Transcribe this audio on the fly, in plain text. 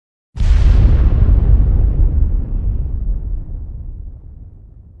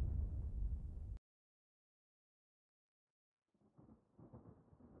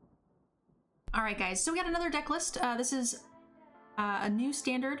All right, guys, so we got another deck list. This is a new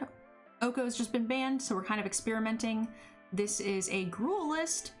standard. Oko has just been banned, so we're kind of experimenting. This is a Gruul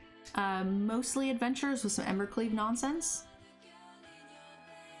list, mostly adventures with some Embercleave nonsense.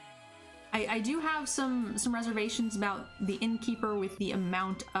 I do have some reservations about the Innkeeper with the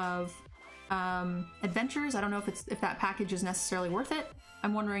amount of adventures. I don't know if that package is necessarily worth it.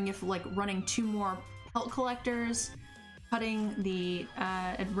 I'm wondering if like running 2 more Pelt Collectors, cutting the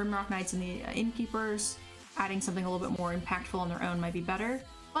Rimrock Knights and the Innkeepers, adding something a little bit more impactful on their own might be better.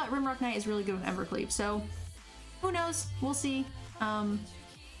 But Rimrock Knight is really good with Embercleave, so who knows? We'll see. We're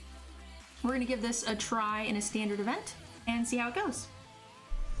gonna give this a try in a standard event and see how it goes.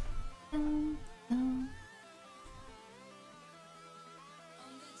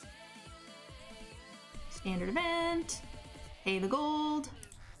 Standard event, pay the gold.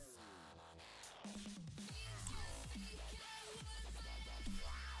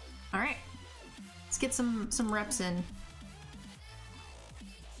 All right, let's get some reps in.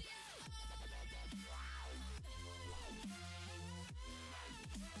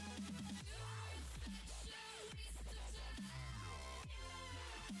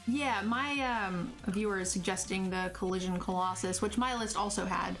 Yeah, my viewer is suggesting the Collision Colossus, which my list also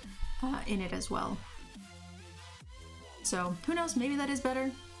had in it as well. So who knows, maybe that is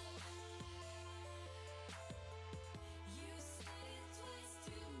better.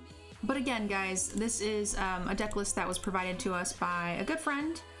 But again, guys, this is a deck list that was provided to us by a good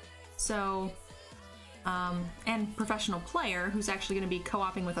friend, so and professional player who's actually going to be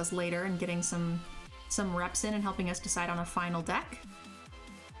co-oping with us later and getting some reps in and helping us decide on a final deck.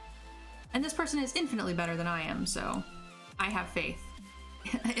 And this person is infinitely better than I am, so I have faith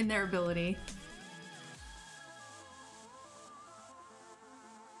in their ability.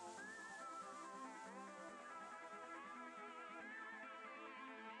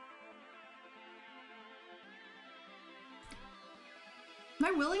 Am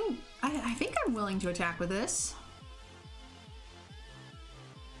I willing? I think I'm willing to attack with this.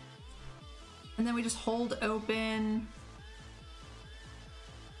 And then we just hold open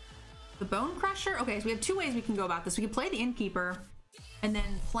the Bone Crusher. Okay, so we have 2 ways we can go about this. We can play the Innkeeper and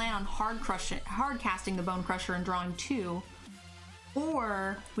then plan on hard casting the Bone Crusher and drawing 2.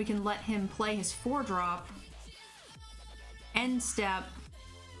 Or we can let him play his 4-drop, end step,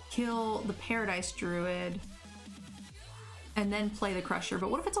 kill the Paradise Druid, and then play the Crusher.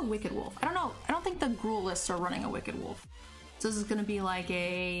 But what if it's a Wicked Wolf? I don't know. I don't think the Gruul lists are running a Wicked Wolf. So this is gonna be like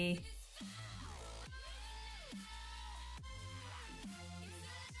a...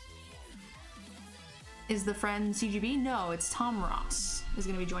 Is the friend CGB? No, it's Tom Ross is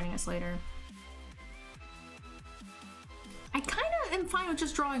gonna be joining us later. I kinda am fine with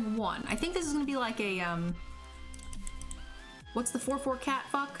just drawing 1. I think this is gonna be like a, what's the 4/4 cat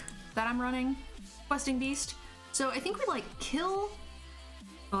fuck that I'm running? Questing Beast. So I think we like kill...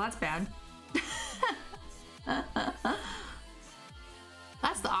 Oh, that's bad.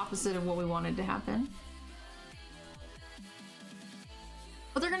 That's the opposite of what we wanted to happen.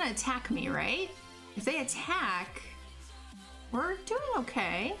 But they're gonna attack me, right? If they attack, we're doing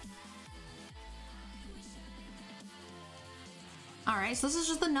okay. All right, so this is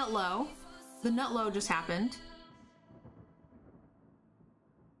just the nut low. The nut low just happened.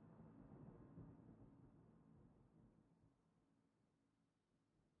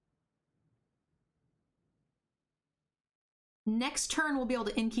 Next turn, we'll be able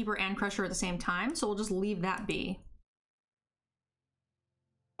to Innkeeper and Crusher at the same time, so we'll just leave that be.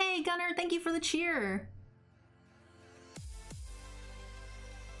 Hey, Gunner, thank you for the cheer.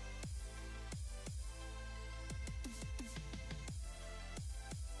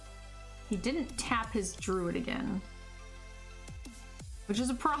 He didn't tap his Druid again, which is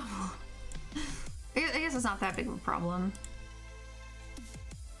a problem. I guess it's not that big of a problem.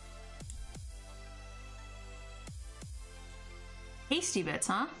 Hasty bits,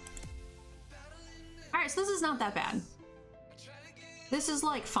 huh? Alright, so this is not that bad. This is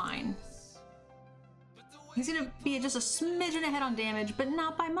like fine. He's gonna be just a smidgen ahead on damage, but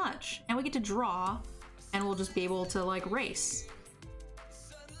not by much. And we get to draw, and we'll just be able to like race.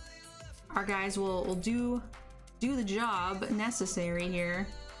 Our guys will do the job necessary here.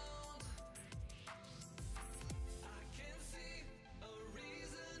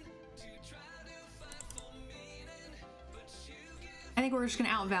 I think we're just gonna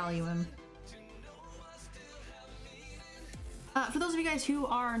outvalue him. For those of you guys who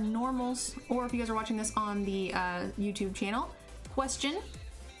are normals, or if you guys are watching this on the YouTube channel, question: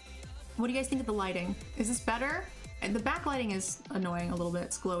 what do you guys think of the lighting? Is this better? The backlighting is annoying a little bit,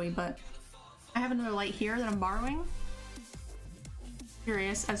 it's glowy, but I have another light here that I'm borrowing.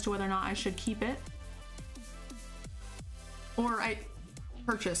 Curious as to whether or not I should keep it. Or I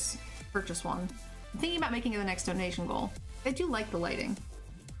purchase one. I'm thinking about making it the next donation goal. I do like the lighting.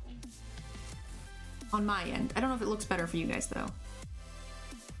 On my end. I don't know if it looks better for you guys though.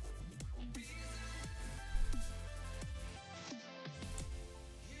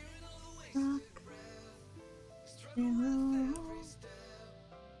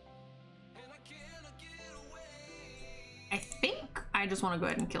 I think I just want to go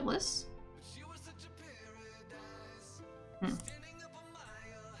ahead and kill this.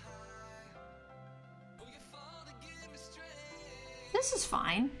 This is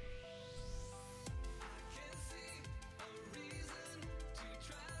fine.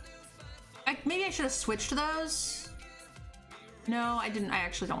 Maybe I should have switched those. No, I didn't. I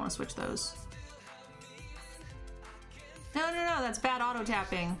actually don't want to switch those. No, that's bad auto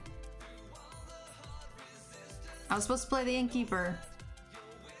tapping. I was supposed to play the Innkeeper.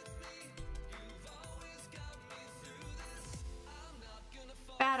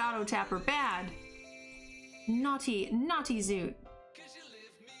 Bad auto tapper, bad. Naughty Zoot.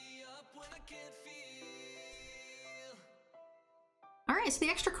 Alright, so the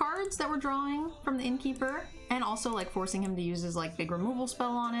extra cards that we're drawing from the Innkeeper, and also like forcing him to use his like big removal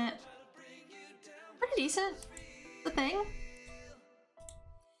spell on it. Pretty decent. The thing.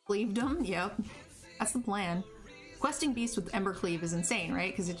 Cleaved him, yep. That's the plan. Questing Beast with Ember Cleave is insane,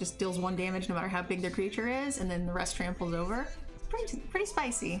 right? Because it just deals 1 damage no matter how big their creature is, and then the rest tramples over. It's pretty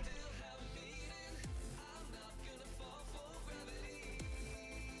spicy.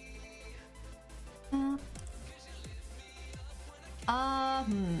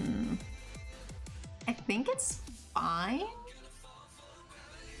 I think it's fine.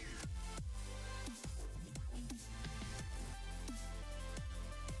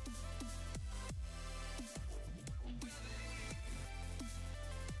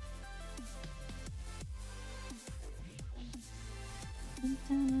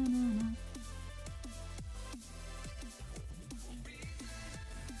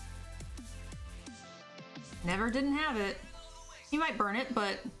 Never didn't have it. You might burn it,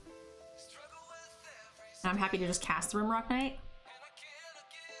 but I'm happy to just cast the Rimrock Knight.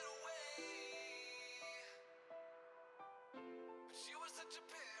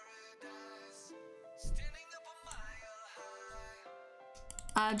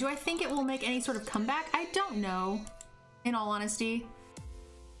 Do I think it will make any sort of comeback? I don't know, in all honesty.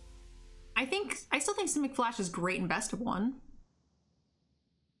 I still think Simic Flash is great in Best of 1.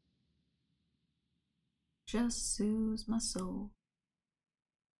 Just soothes my soul.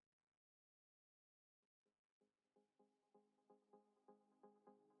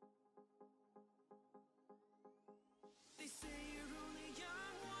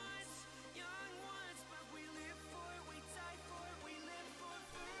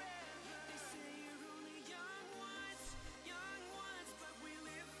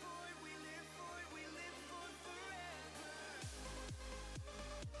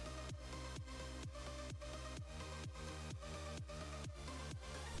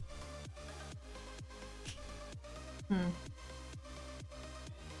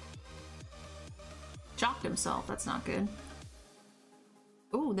 Shocked himself, that's not good.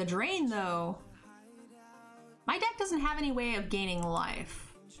 Ooh, the drain though. My deck doesn't have any way of gaining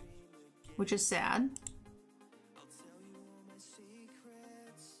life, which is sad.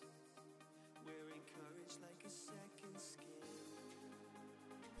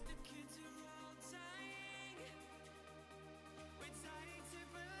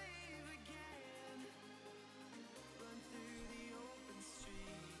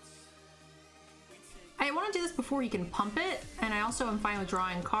 I want to do this before you can pump it, and I also am fine with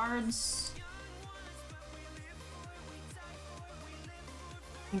drawing cards.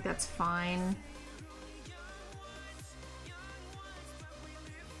 I think that's fine.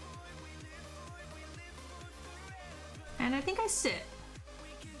 And I think I sit.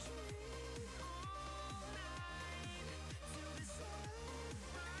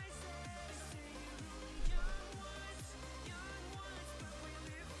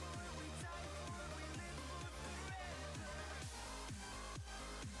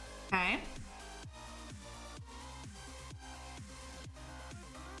 Okay.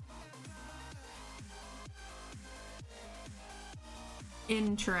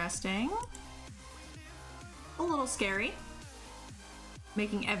 Interesting. A little scary.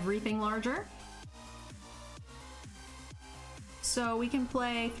 Making everything larger. So we can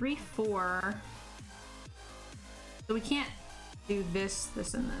play 3/4. So we can't do this,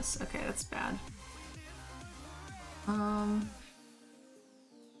 this, and this. Okay, that's bad.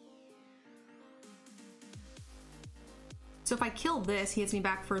 So if I kill this, he hits me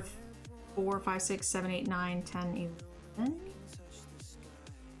back for 4, 5, 6, 7, 8, 9, 10, 11.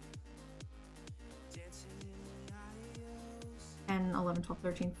 10, 11, 12,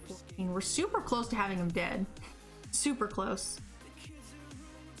 13, 14. We're super close to having him dead. Super close.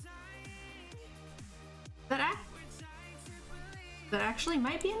 That actually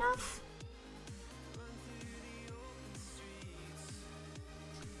might be enough.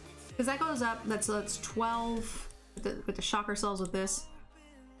 Because that goes up, that's 12 with the shocker cells with this.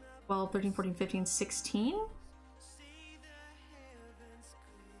 12, 13, 14, 15, 16.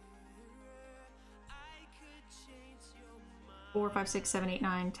 Four, 5, 6, 7, 8,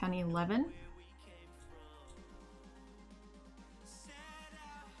 9, 10, 11.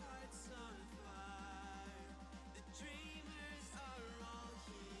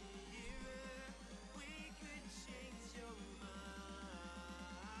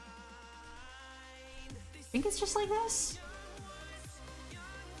 I think it's just like this.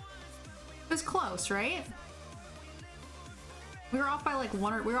 It was close, right? We were off by like we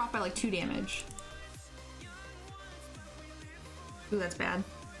were off by like 2 damage. Ooh, that's bad.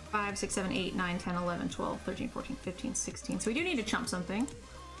 5, 6, 7, 8, 9, 10, 11, 12, 13, 14, 15, 16. So we do need to chump something.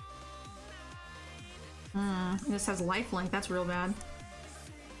 This has lifelink. That's real bad.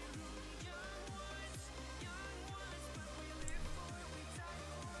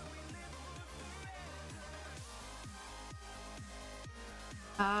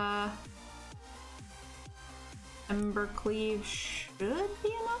 Ember Cleave should be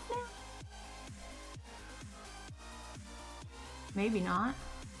enough now? Maybe not.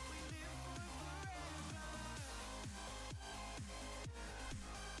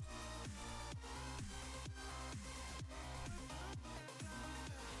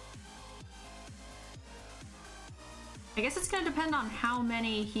 I guess it's gonna depend on how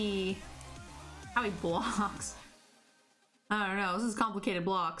he blocks. I don't know, this is complicated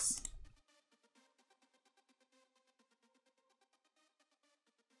blocks.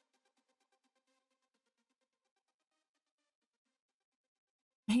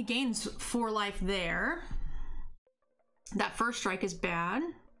 He gains 4 life there. That first strike is bad.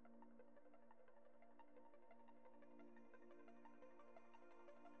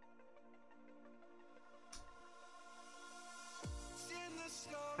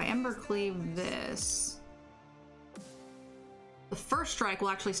 If I Ember Cleave this, the first strike will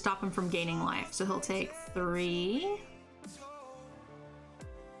actually stop him from gaining life. So he'll take 3,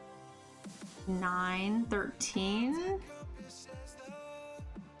 9, 13.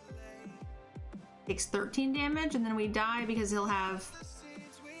 Takes 13 damage, and then we die because he'll have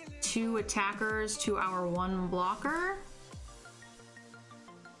 2 attackers to our 1 blocker.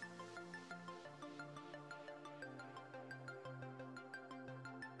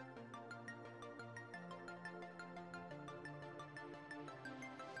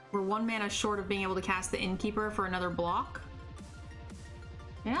 We're 1 mana short of being able to cast the Innkeeper for another block.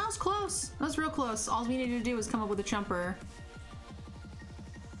 Yeah, that was close. That was real close. All we needed to do was come up with a chumper.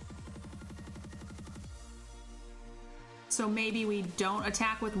 So maybe we don't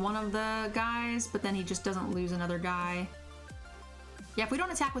attack with one of the guys, but then he just doesn't lose another guy. Yeah, if we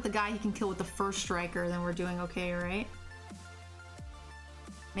don't attack with the guy he can kill with the first striker, then we're doing okay, right?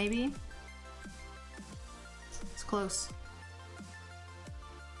 Maybe? It's close.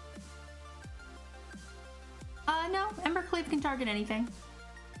 No, Ember Cleave can target anything.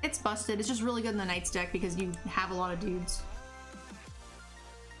 It's busted. It's just really good in the Knights deck because you have a lot of dudes.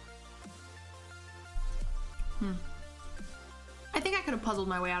 I think I could have puzzled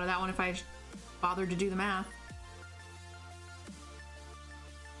my way out of that one if I bothered to do the math.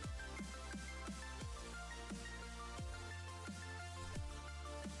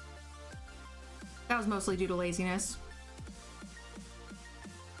 That was mostly due to laziness.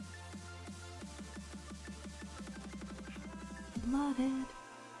 Love it.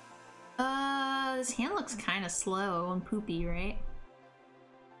 This hand looks kind of slow and poopy, right?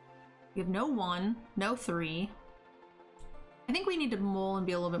 We have no 1, no 3. I think we need to mull and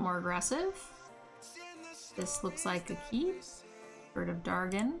be a little bit more aggressive. This looks like a keep. Bird of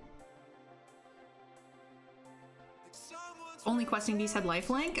Dargon. Only Questing Beast had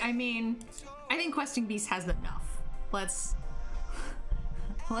lifelink? I mean, I think Questing Beast has enough. Let's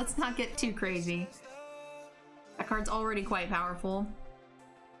not get too crazy. That card's already quite powerful.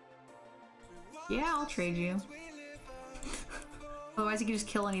 Yeah, I'll trade you. Otherwise he can just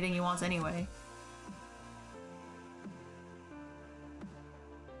kill anything he wants anyway.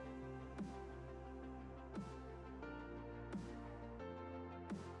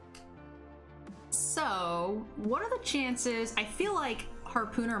 So, what are the chances? I feel like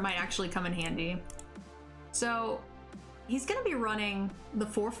Harpooner might actually come in handy. So, he's gonna be running the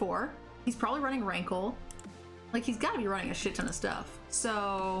 4/4. He's probably running Rankle. Like, he's gotta be running a shit ton of stuff.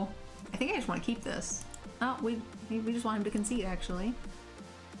 So I think I just want to keep this. Oh, we just want him to concede, actually.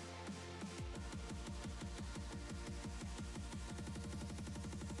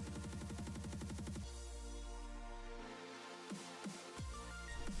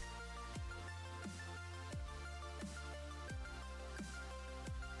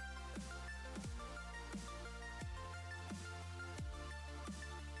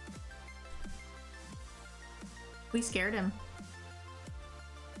 We scared him.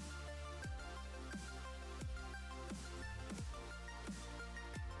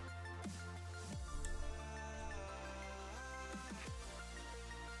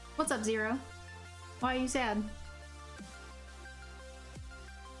 What's up, Zero? Why are you sad?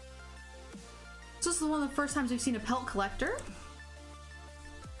 So this is one of the first times we've seen a pelt collector.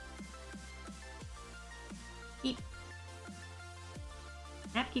 Keep.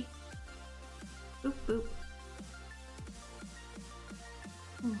 Nap keep. Boop boop.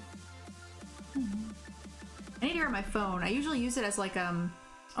 I need to hear my phone. I usually use it as like a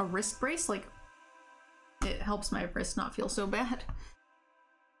wrist brace, like it helps my wrist not feel so bad.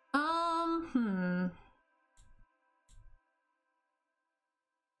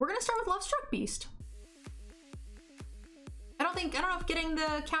 We're gonna start with Lovestruck Beast. I don't know if getting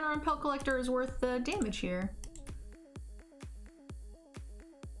the counter on Pelt Collector is worth the damage here.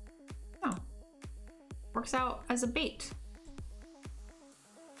 Oh. Works out as a bait.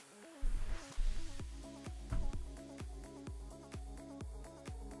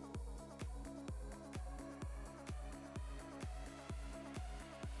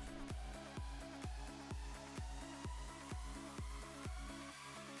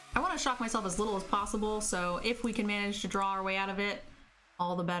 I want to shock myself as little as possible, so if we can manage to draw our way out of it,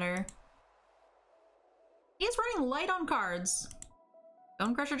 all the better. He is running light on cards.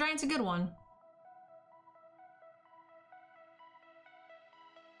 Stone Crusher Giant's a good one.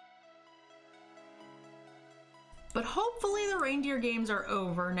 But hopefully the reindeer games are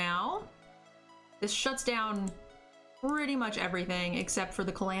over now. This shuts down pretty much everything except for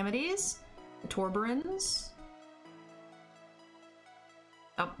the calamities, the Torberins.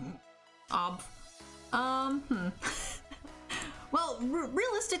 Well,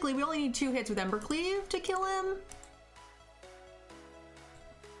 realistically, we only need 2 hits with Embercleave to kill him.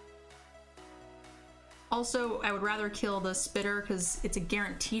 Also, I would rather kill the Spitter because it's a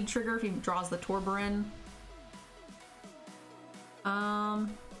guaranteed trigger if he draws the Torberin.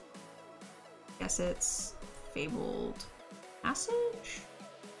 Guess it's Fabled Passage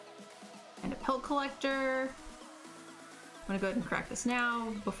and a Pelt Collector. I'm gonna go ahead and crack this now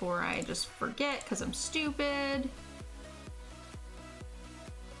before I just forget because I'm stupid.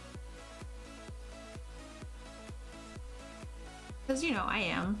 Because, you know, I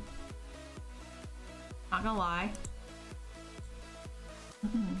am. Not gonna lie.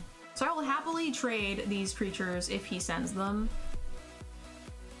 So I will happily trade these creatures if he sends them.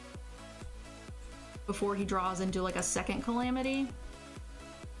 Before he draws into like a second calamity.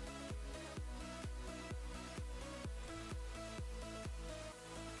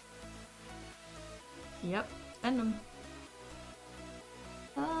 Yep, send them.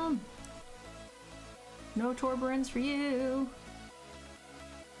 No Torberins for you.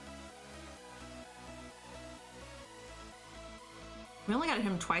 We only got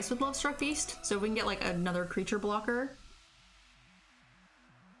him twice with Lovestruck Beast, so if we can get like another creature blocker.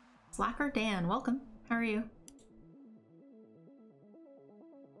 Slacker Dan, welcome. How are you?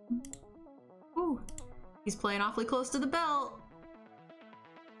 Ooh, he's playing awfully close to the belt.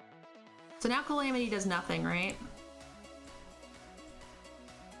 So now Calamity does nothing, right?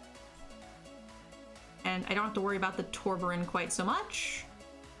 And I don't have to worry about the Torberin quite so much.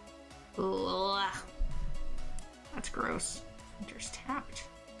 Ugh. That's gross. Winter's tapped.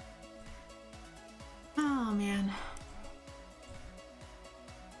 Oh, man.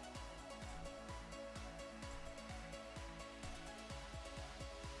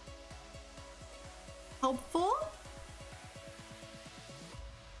 Helpful?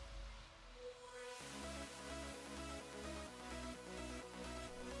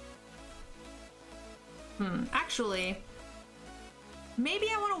 Actually, maybe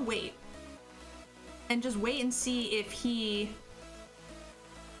I want to wait. And just wait and see if he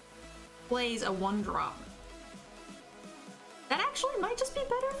plays a 1-drop. That actually might just be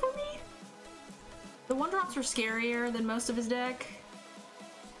better for me. The 1-drops are scarier than most of his deck.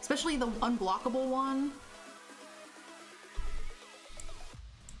 Especially the unblockable one.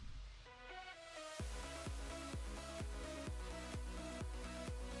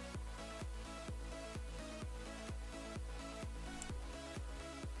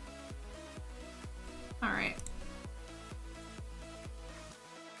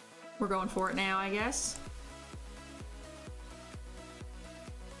 We're going for it now, I guess.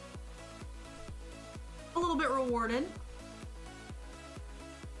 A little bit rewarded.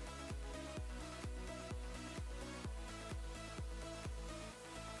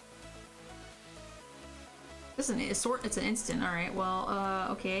 This is it's an instant. All right. Well,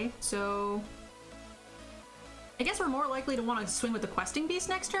 okay. So I guess we're more likely to want to swing with the questing beast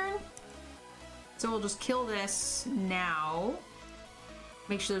next turn. So we'll just kill this now.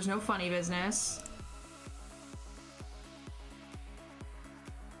 Make sure there's no funny business.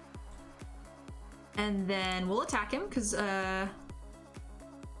 And then we'll attack him because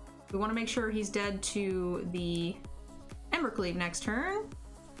we want to make sure he's dead to the Embercleave next turn.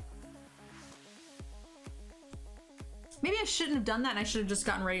 Maybe I shouldn't have done that and I should have just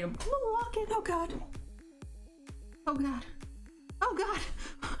gotten ready to block it. Oh god. Oh god. Oh god.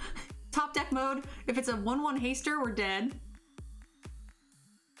 Top deck mode. If it's a 1/1 haster, we're dead.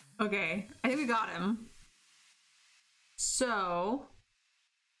 Okay, I think we got him. So,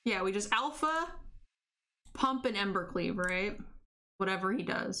 yeah, we just alpha, pump, and Embercleave, right? Whatever he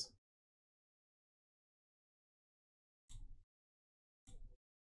does.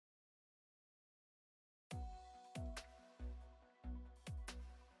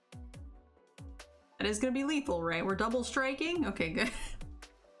 That is gonna be lethal, right? We're double striking? Okay, good.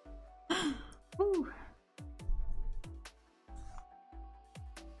 Woo.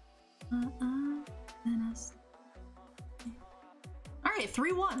 Alright,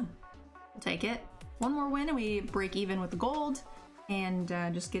 3-1. We'll take it. One more win and we break even with the gold and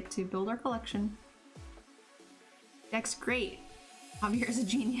just get to build our collection. Deck's great. Javier's a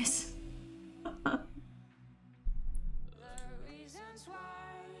genius.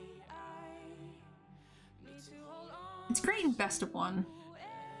 It's great in best of one.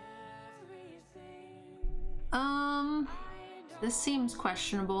 This seems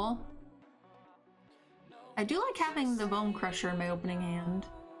questionable. I do like having the Bone Crusher in my opening hand,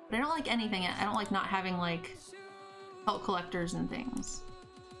 but I don't like anything. I don't like not having like Cult Collectors and things.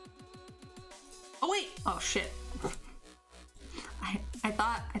 Oh wait! Oh shit! I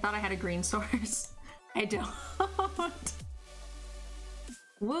thought I had a green source. I don't.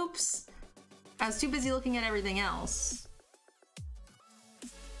 Whoops! I was too busy looking at everything else.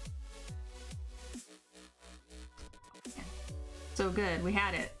 Okay. So good, we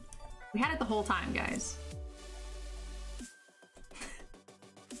had it. We had it the whole time, guys.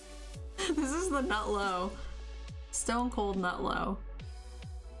 This is the nut low. Stone cold nut low.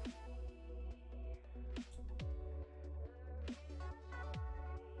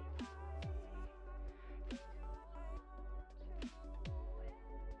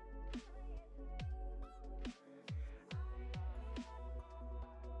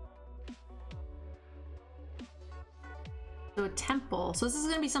 So a temple. So this is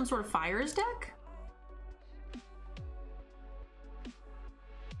gonna be some sort of fires deck?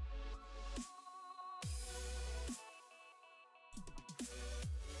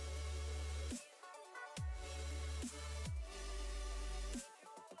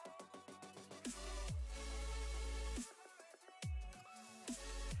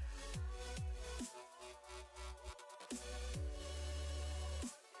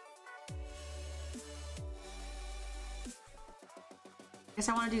 Guess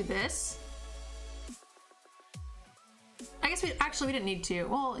I want to do this. I guess we didn't need to.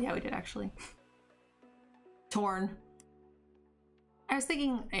 Well, yeah, we did actually. Torn. I was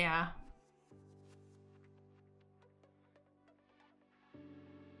thinking, yeah.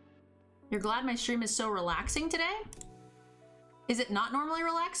 You're glad my stream is so relaxing today? Is it not normally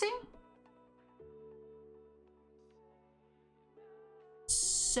relaxing?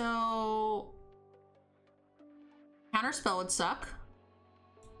 So Counterspell would suck.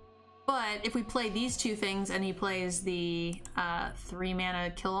 But if we play these two things and he plays the 3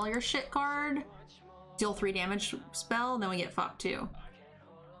 mana kill all your shit card, deal 3 damage spell, then we get fucked too.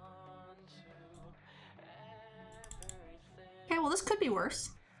 Okay, well this could be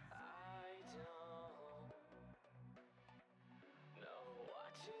worse.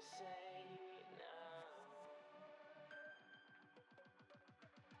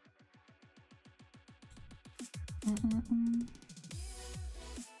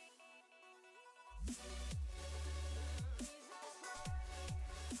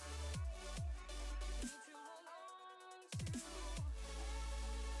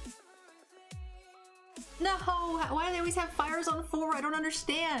 No, why do they always have fires on 4? I don't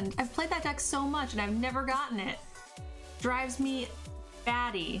understand. I've played that deck so much and I've never gotten it. Drives me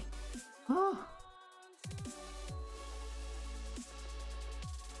batty. Oh.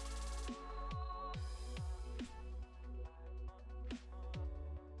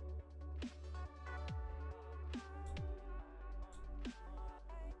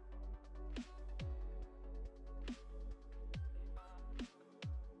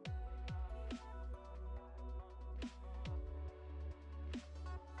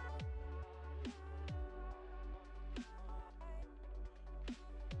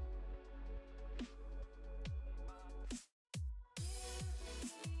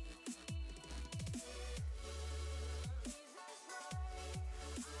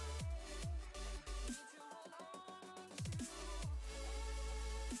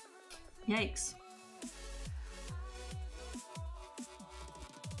 Yikes.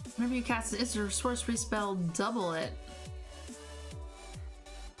 Whenever you cast it, it's your sorcery spell, double it.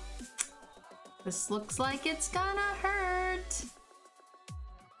 This looks like it's gonna hurt.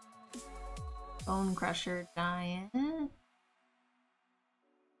 Bone Crusher Giant.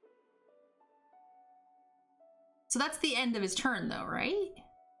 So that's the end of his turn though, right?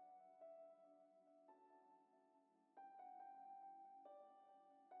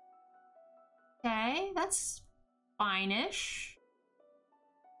 Okay, that's fine-ish.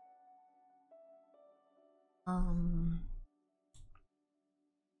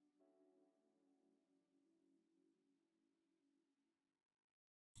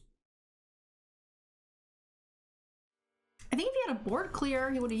 I think if he had a board clear,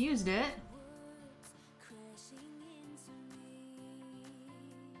 he would have used it.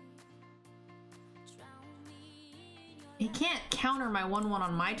 He can't counter my 1/1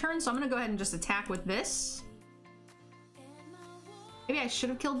 on my turn, so I'm gonna go ahead and just attack with this. Maybe I should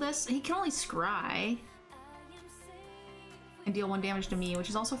have killed this. He can only scry and deal 1 damage to me, which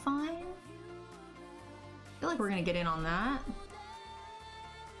is also fine. I feel like we're gonna get in on that.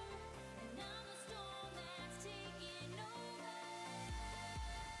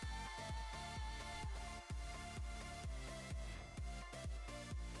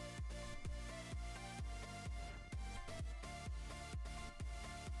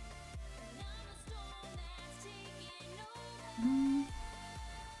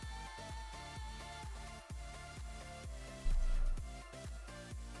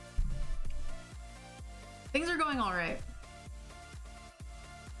 Things are going all right.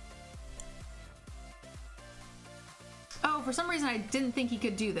 Oh, for some reason I didn't think he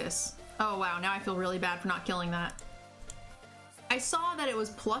could do this. Oh wow, now I feel really bad for not killing that. I saw that it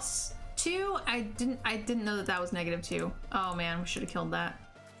was +2. I didn't know that that was -2. Oh man, we should have killed that.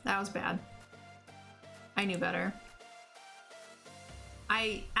 That was bad. I knew better.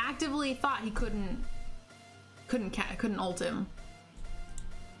 I actively thought he couldn't ult him.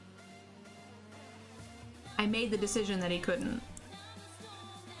 I made the decision that he couldn't.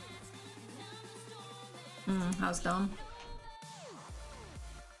 That was dumb.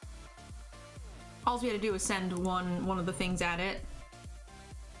 All we had to do was send one of the things at it.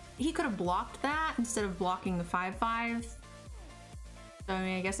 He could have blocked that instead of blocking the 5/5. So I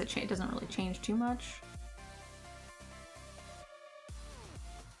mean, I guess it doesn't really change too much.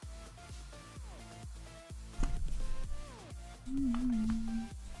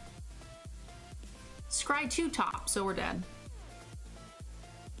 Scry 2 top, so we're dead.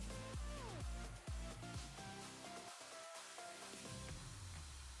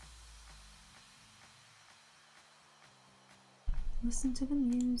 Listen to the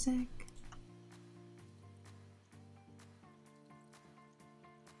music.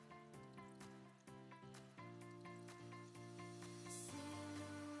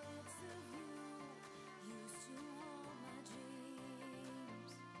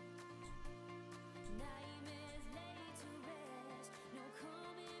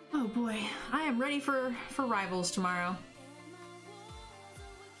 Oh boy, I am ready for rivals tomorrow.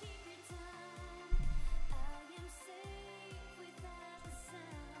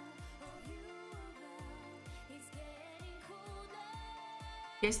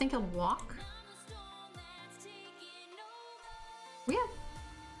 You guys think he'll walk? Yeah.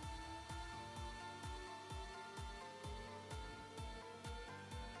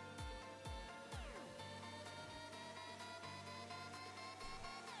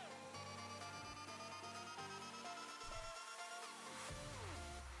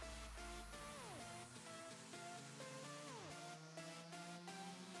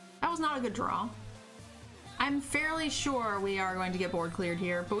 That was not a good draw. I'm fairly sure we are going to get board cleared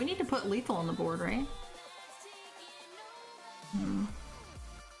here, but we need to put lethal on the board, right?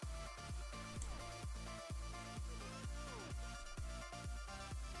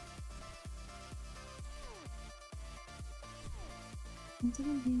 Into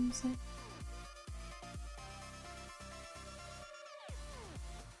the music.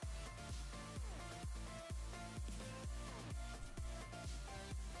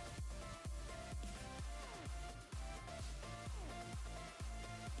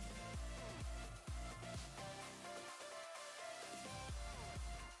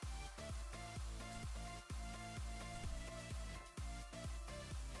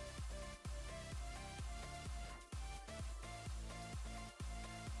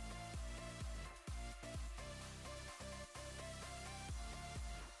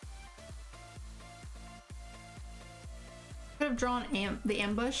 Could have drawn the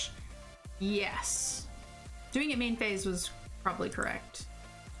ambush. Yes. Doing it main phase was probably correct.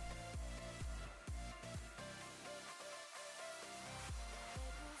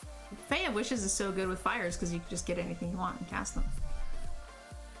 Fae of Wishes is so good with fires because you can just get anything you want and cast them.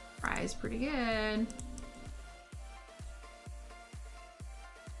 Fry's pretty good.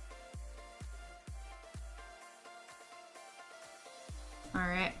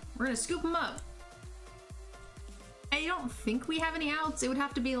 Alright, we're gonna scoop them up. I don't think we have any outs. It would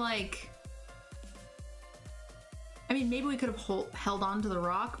have to be like... I mean, maybe we could have held on to the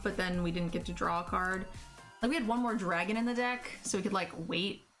rock, but then we didn't get to draw a card. Like, we had one more dragon in the deck, so we could, like,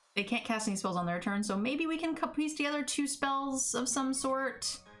 wait. They can't cast any spells on their turn, so maybe we can piece together 2 spells of some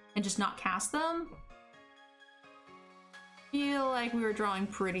sort and just not cast them. Feel like we were drawing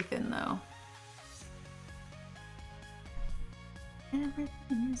pretty thin, though.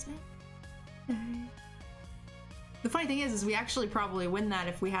 The funny thing is we actually probably win that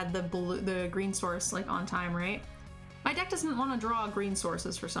if we had the green source, like, on time, right? My deck doesn't want to draw green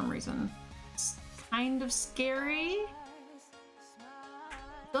sources for some reason. It's kind of scary.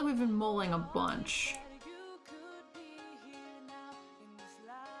 I feel like we've been mulling a bunch.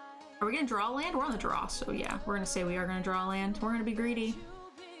 Are we gonna draw a land? We're on the draw, so yeah, we're gonna say we are gonna draw a land. We're gonna be greedy.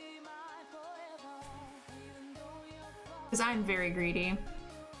 Because I'm very greedy.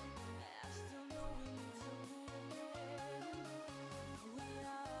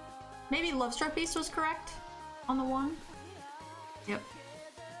 Maybe Lovestruck Beast was correct on the 1. Yep.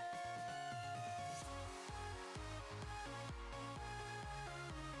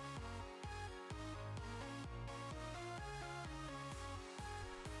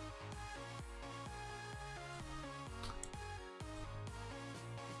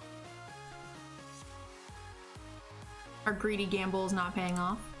 Our greedy gamble is not paying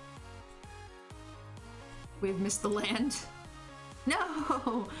off. We've missed the land.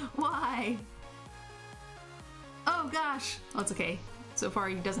 No! Why? Oh gosh! Oh, it's okay. So far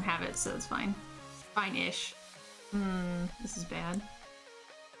he doesn't have it, so it's fine. Fine-ish. This is bad.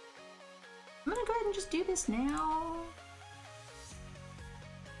 I'm gonna go ahead and just do this now.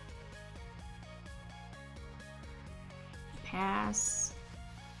 Pass.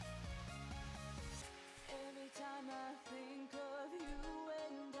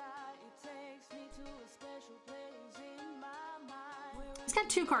 He's got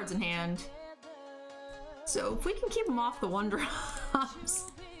 2 cards in hand. So if we can keep him off the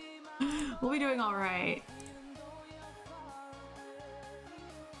 1-drops, we'll be doing alright.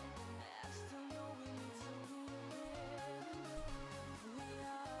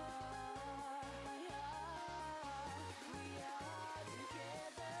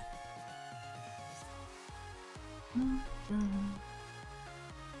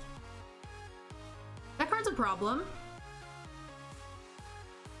 That card's a problem.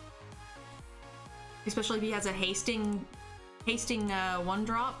 Especially if he has a hasting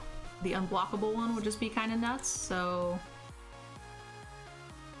 1-drop. The unblockable one would just be kind of nuts, so...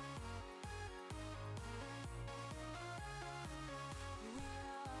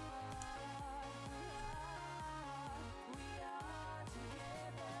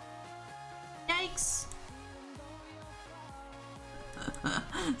 Yikes!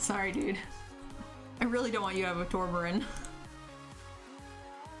 Sorry, dude. I really don't want you to have a Torburin.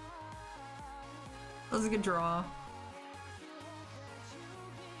 That was a good draw.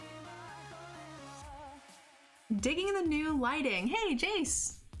 Digging in the new lighting. Hey,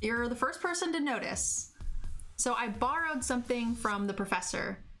 Jace! You're the first person to notice. So I borrowed something from the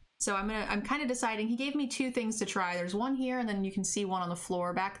professor. So I'm kind of deciding. He gave me 2 things to try. There's one here, and then you can see one on the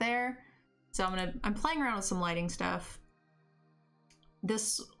floor back there. So I'm playing around with some lighting stuff.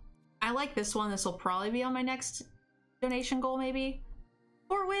 I like this one. This will probably be on my next donation goal, maybe.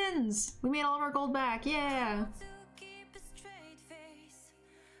 4 wins! We made all of our gold back, yeah!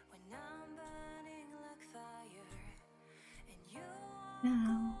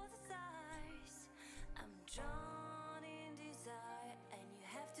 Now.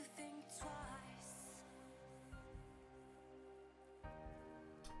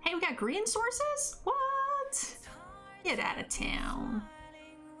 Hey, we got green sources? What? Get out of town.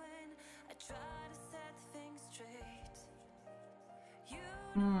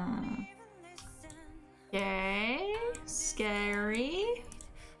 Okay, scary.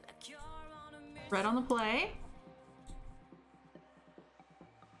 Red on the play.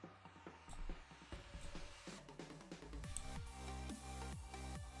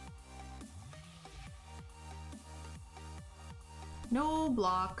 No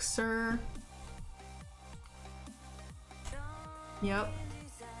block, sir. Yep.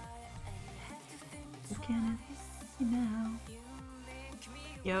 Can I now?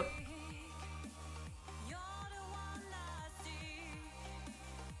 Yep.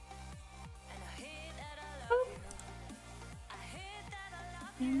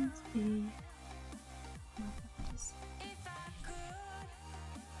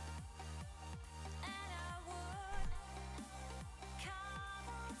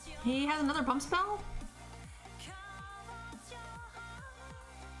 He has another pump spell?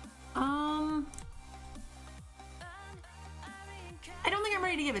 I don't think I'm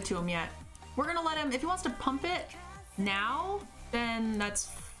ready to give it to him yet. We're gonna let him, if he wants to pump it now, then that's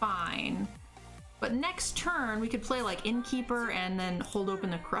fine. But next turn, we could play like Innkeeper and then hold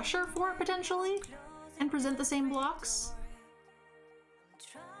open the Crusher for it potentially, and present the same blocks.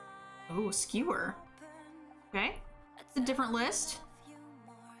 Oh, Skewer. Okay, it's a different list.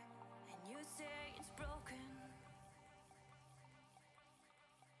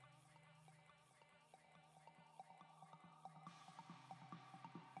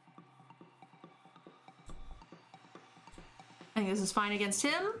 I think this is fine against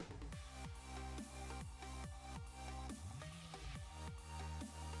him.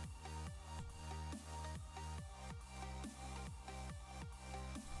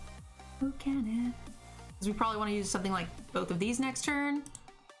 Who can it? Because we probably want to use something like both of these next turn.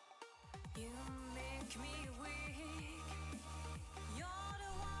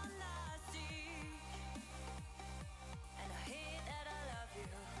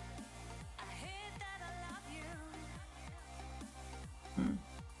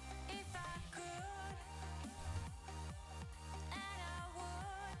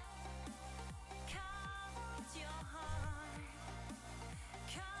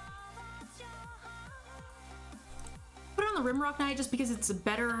 Rimrock Knight just because it's a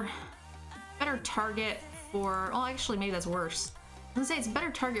better target for, well, actually maybe that's worse. I was gonna say it's a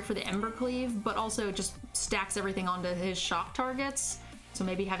better target for the Embercleave, but also it just stacks everything onto his shock targets. So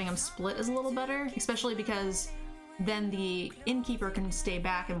maybe having him split is a little better, especially because then the Innkeeper can stay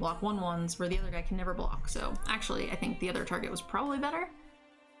back and block 1/1s where the other guy can never block. So actually I think the other target was probably better.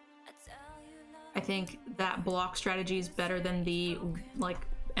 I think that block strategy is better than the like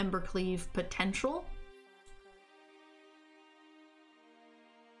Embercleave potential.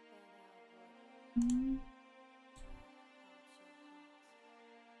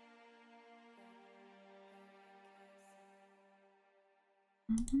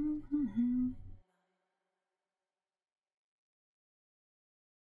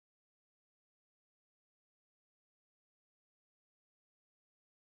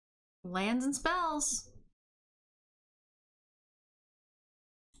 Lands and spells.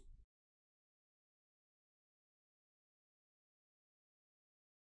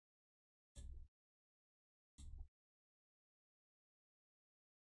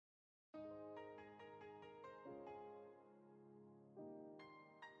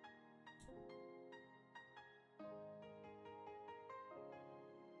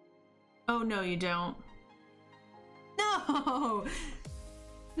 Oh, no, you don't. No!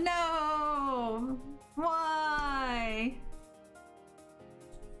 No! Why?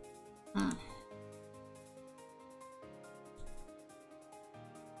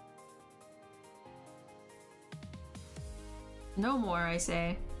 No more, I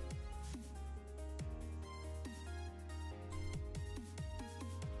say.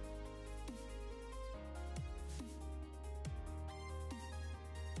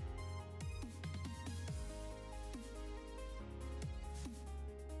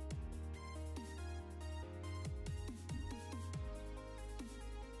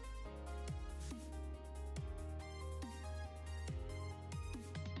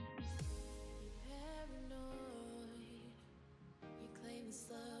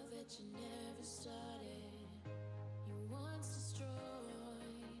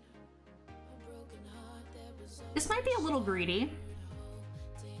 This might be a little greedy.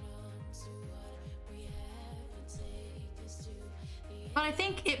 But I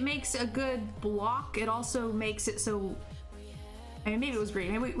think it makes a good block. It also makes it so... I mean, maybe it was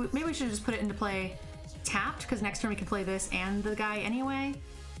greedy. Maybe we should just put it into play tapped, because next turn we can play this and the guy anyway.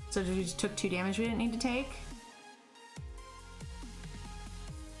 So we just took 2 damage we didn't need to take.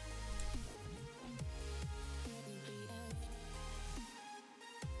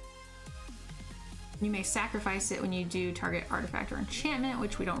 You may sacrifice it when you do target artifact or enchantment,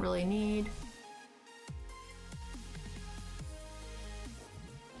 which we don't really need.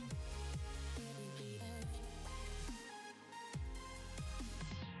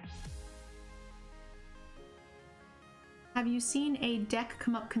 Have you seen a deck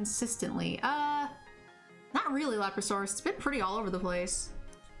come up consistently? Not really, Laprosaurus. It's been pretty all over the place.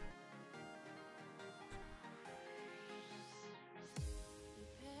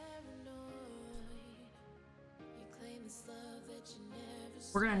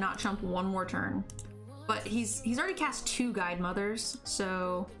 We're gonna not chump one more turn, but he's already cast 2 Guide Mothers,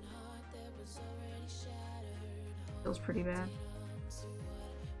 so feels pretty bad.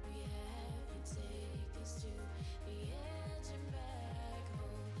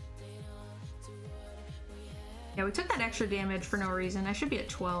 Yeah, we took that extra damage for no reason. I should be at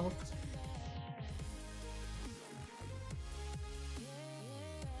 12.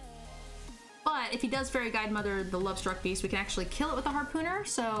 But if he does Fairy Guide Mother the Love-Struck Beast, we can actually kill it with a Harpooner,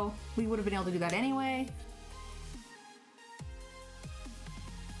 so we would have been able to do that anyway.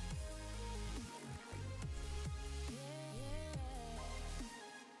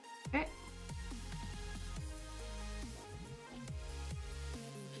 Okay.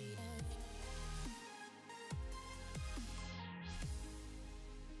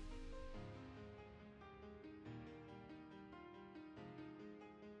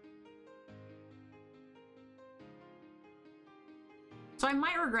 So I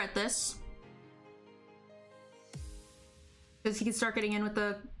might regret this, because he can start getting in with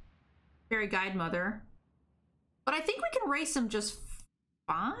the Fairy Guide Mother. But I think we can race him just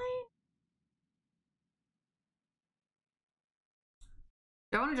fine.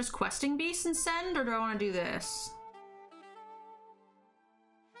 Do I want to just Questing Beast and send, or do I want to do this?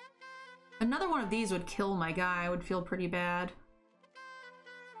 Another one of these would kill my guy. I would feel pretty bad.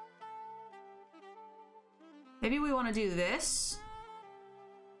 Maybe we want to do this.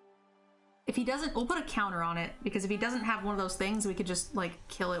 If he doesn't, we'll put a counter on it, because if he doesn't have one of those things, we could just, like,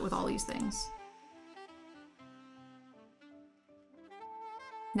 kill it with all these things.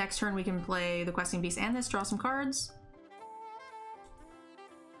 Next turn, we can play the Questing Beast and this, draw some cards.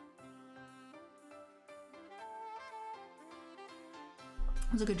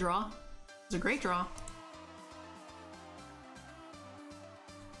 That was a good draw. It was a great draw.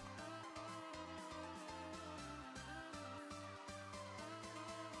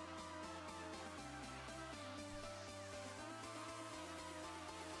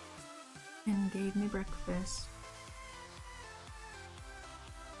 And gave me breakfast.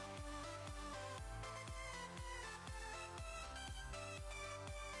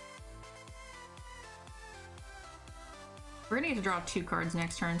 We're gonna need to draw 2 cards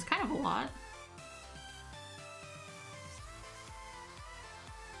next turn. It's kind of a lot.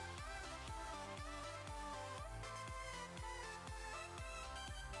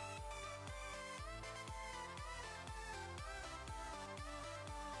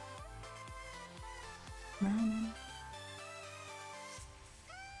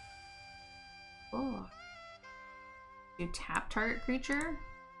 Oh. You tap target creature?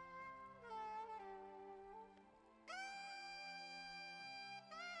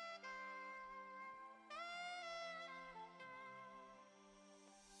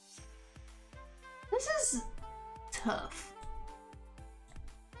 This is tough.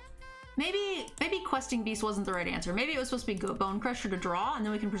 Maybe Questing Beast wasn't the right answer. Maybe it was supposed to be Bone Crusher to draw, and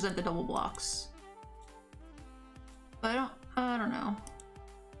then we can present the double blocks. But I don't know.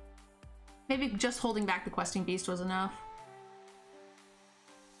 Maybe just holding back the Questing Beast was enough.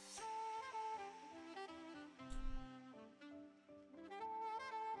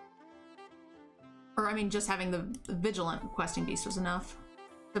 Or I mean, just having the Vigilant Questing Beast was enough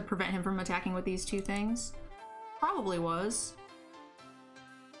to prevent him from attacking with these 2 things. Probably was.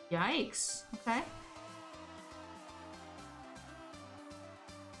 Yikes. Okay.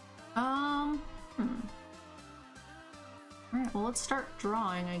 Alright, well, let's start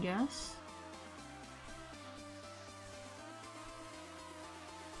drawing, I guess.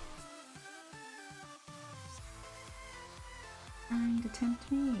 Trying to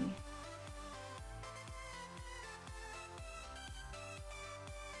tempt me.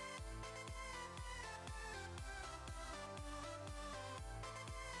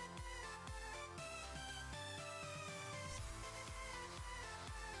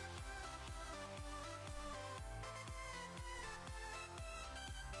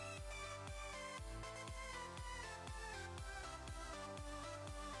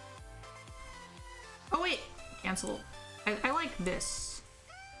 Oh wait, cancel. I like this.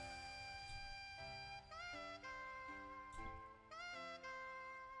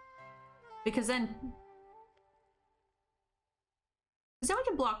 Because then we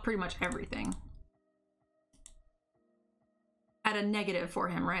can block pretty much everything. At a negative for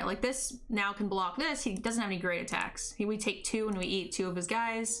him, right? Like this now can block this. He doesn't have any great attacks. We take 2 and we eat 2 of his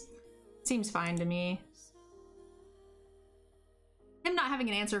guys. Seems fine to me. Him not having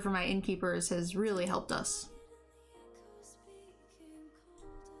an answer for my innkeepers has really helped us.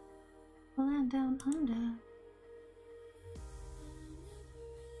 Land down under.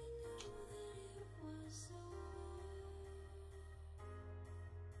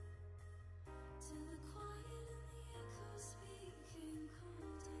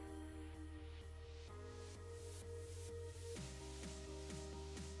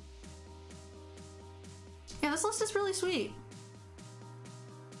 Yeah, this list is really sweet.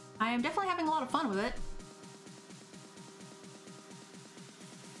 I am definitely having a lot of fun with it.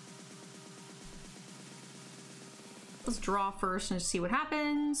 let's draw first and just see what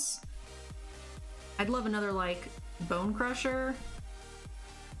happens. I'd love another, like, Bone Crusher.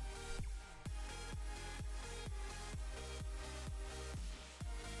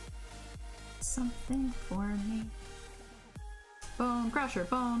 Something for me. Bone Crusher,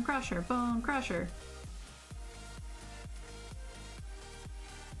 Bone Crusher, Bone Crusher.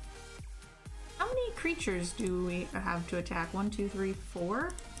 How many creatures do we have to attack? 1, 2, 3,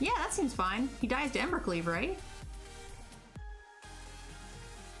 4? Yeah, that seems fine. He dies to Embercleave, right?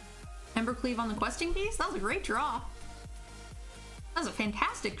 Embercleave on the Questing Beast? That was a great draw. That was a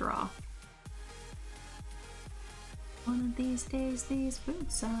fantastic draw. One of these days, these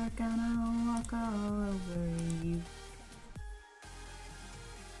boots are gonna walk all over you.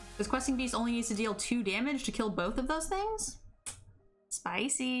 This Questing Beast only needs to deal 2 damage to kill both of those things?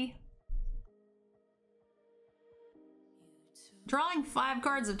 Spicy. Drawing 5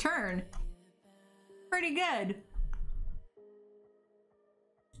 cards a turn. Pretty good.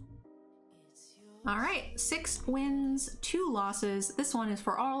 Alright, 6 wins, 2 losses. This one is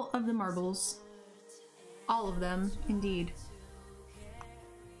for all of the marbles. All of them, indeed.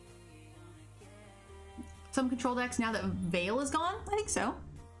 Some control decks now that Veil is gone? I think so.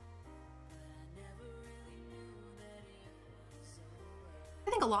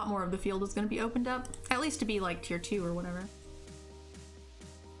 I think a lot more of the field is going to be opened up. At least to be like tier 2 or whatever.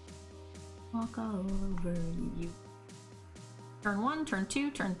 Walk all over you. Turn 1, turn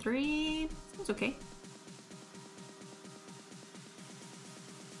 2, turn 3. It's okay.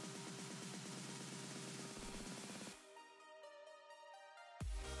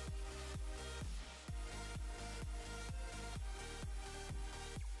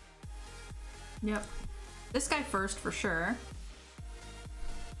 Yep. This guy first for sure.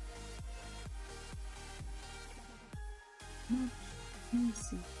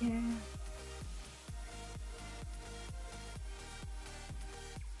 Easy, yeah.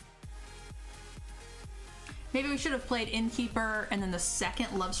 Maybe we should have played Innkeeper and then the second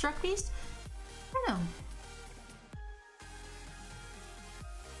Lovestruck Beast? I don't know.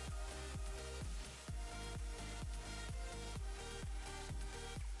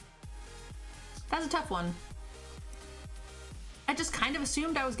 That's a tough one. I just kind of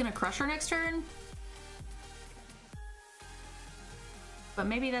assumed I was gonna crush her next turn. But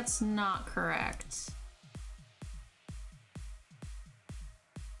maybe that's not correct.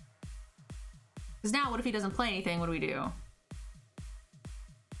 Because now, what if he doesn't play anything? What do we do?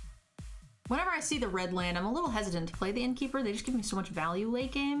 Whenever I see the red land, I'm a little hesitant to play the Innkeeper. They just give me so much value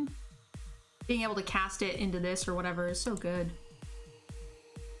late game. Being able to cast it into this or whatever is so good.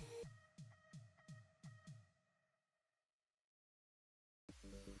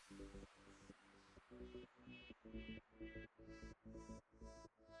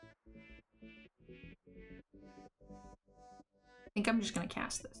 I think I'm just gonna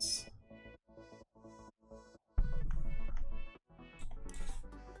cast this.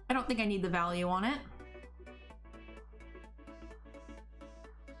 I don't think I need the value on it.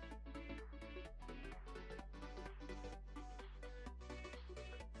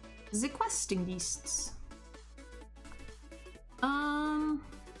 The Questing Beasts. I'm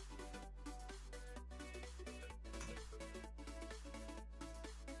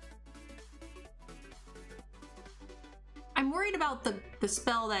worried about the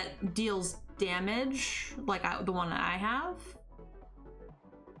spell that deals damage, like the one that I have.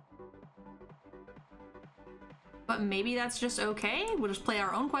 But maybe that's just okay. We'll just play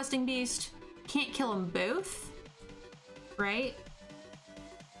our own Questing Beast. Can't kill them both, right?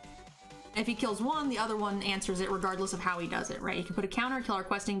 If he kills one, the other one answers it regardless of how he does it, right? He can put a counter, kill our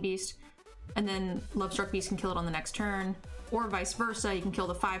Questing Beast, and then Lovestruck Beast can kill it on the next turn. Or vice versa, you can kill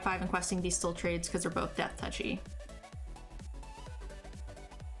the 5/5 and Questing Beast still trades because they're both death touchy.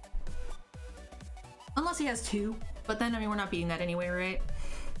 Unless he has 2, but then, I mean, we're not beating that anyway, right?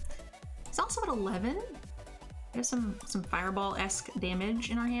 He's also at 11. We have some Fireball-esque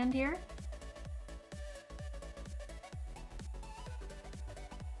damage in our hand here.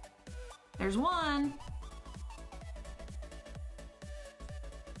 There's 1.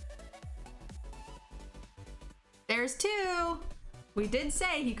 There's 2. We did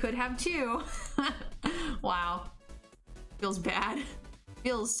say he could have 2. Wow. Feels bad.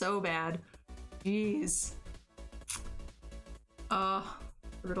 Feels so bad. Jeez.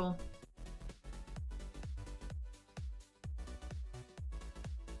 Brutal.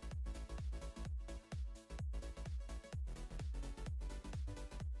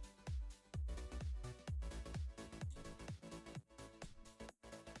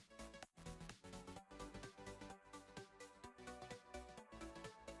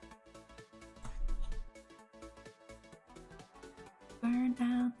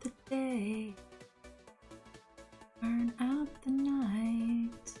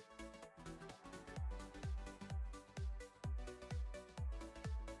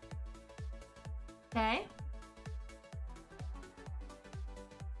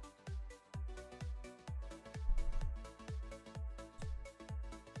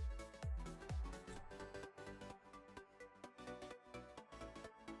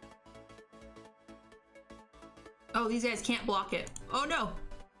 Oh, these guys can't block it. Oh no!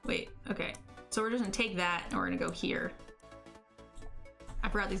 Wait, okay. So we're just gonna take that and we're gonna go here. I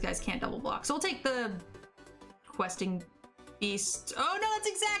forgot these guys can't double block. So we'll take the questing beast. Oh no, that's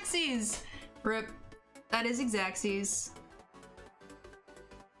Xaxes! Rip. That is Xaxes.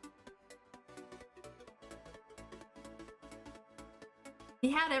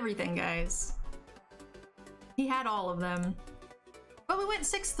 He had everything, guys. He had all of them. But we went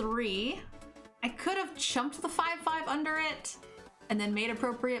 6-3. I could have chumped the 5-5 under it and then made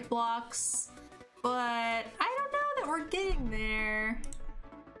appropriate blocks, but I don't know that we're getting there.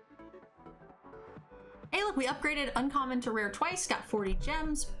 Hey, look, we upgraded uncommon to rare twice, got 40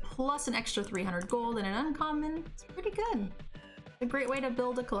 gems, plus an extra 300 gold and an uncommon. It's pretty good. A great way to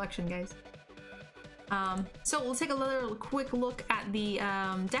build a collection, guys. So we'll take a little quick look at the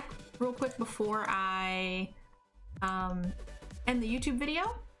deck real quick before I end the YouTube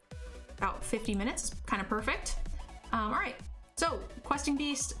video. About 50 minutes, kind of perfect. All right, so Questing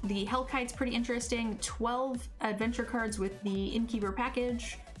Beast, the Hellkite's pretty interesting. 12 adventure cards with the Innkeeper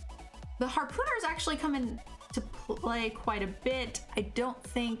package. The Harpooner's actually come in to play quite a bit. I don't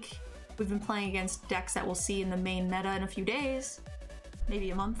think we've been playing against decks that we'll see in the main meta in a few days,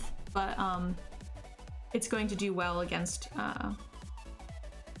 maybe a month, but it's going to do well against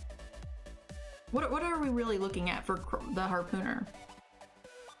what are we really looking at for the Harpooner?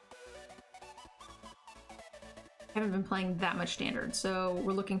 I haven't been playing that much standard, so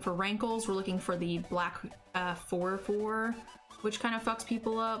we're looking for Rankles, we're looking for the black 4/4, which kind of fucks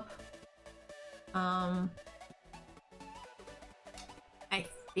people up. I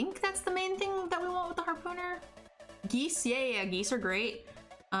think that's the main thing that we want with the Harpooner. Geese, yeah, geese are great.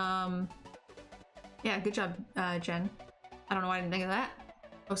 Yeah, good job, Jen. I don't know why I didn't think of that.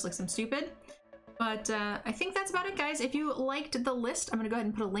 Looks like some stupid. But I think that's about it, guys. If you liked the list, I'm gonna go ahead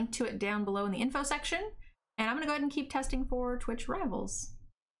and put a link to it down below in the info section. And I'm gonna go ahead and keep testing for Twitch rivals.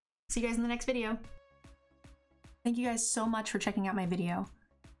 See you guys in the next video. Thank you guys so much for checking out my video.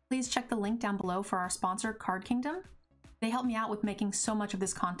 Please check the link down below for our sponsor, Card Kingdom. They help me out with making so much of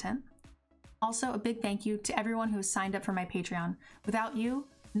this content. Also, a big thank you to everyone who has signed up for my Patreon. Without you,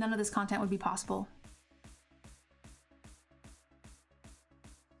 none of this content would be possible.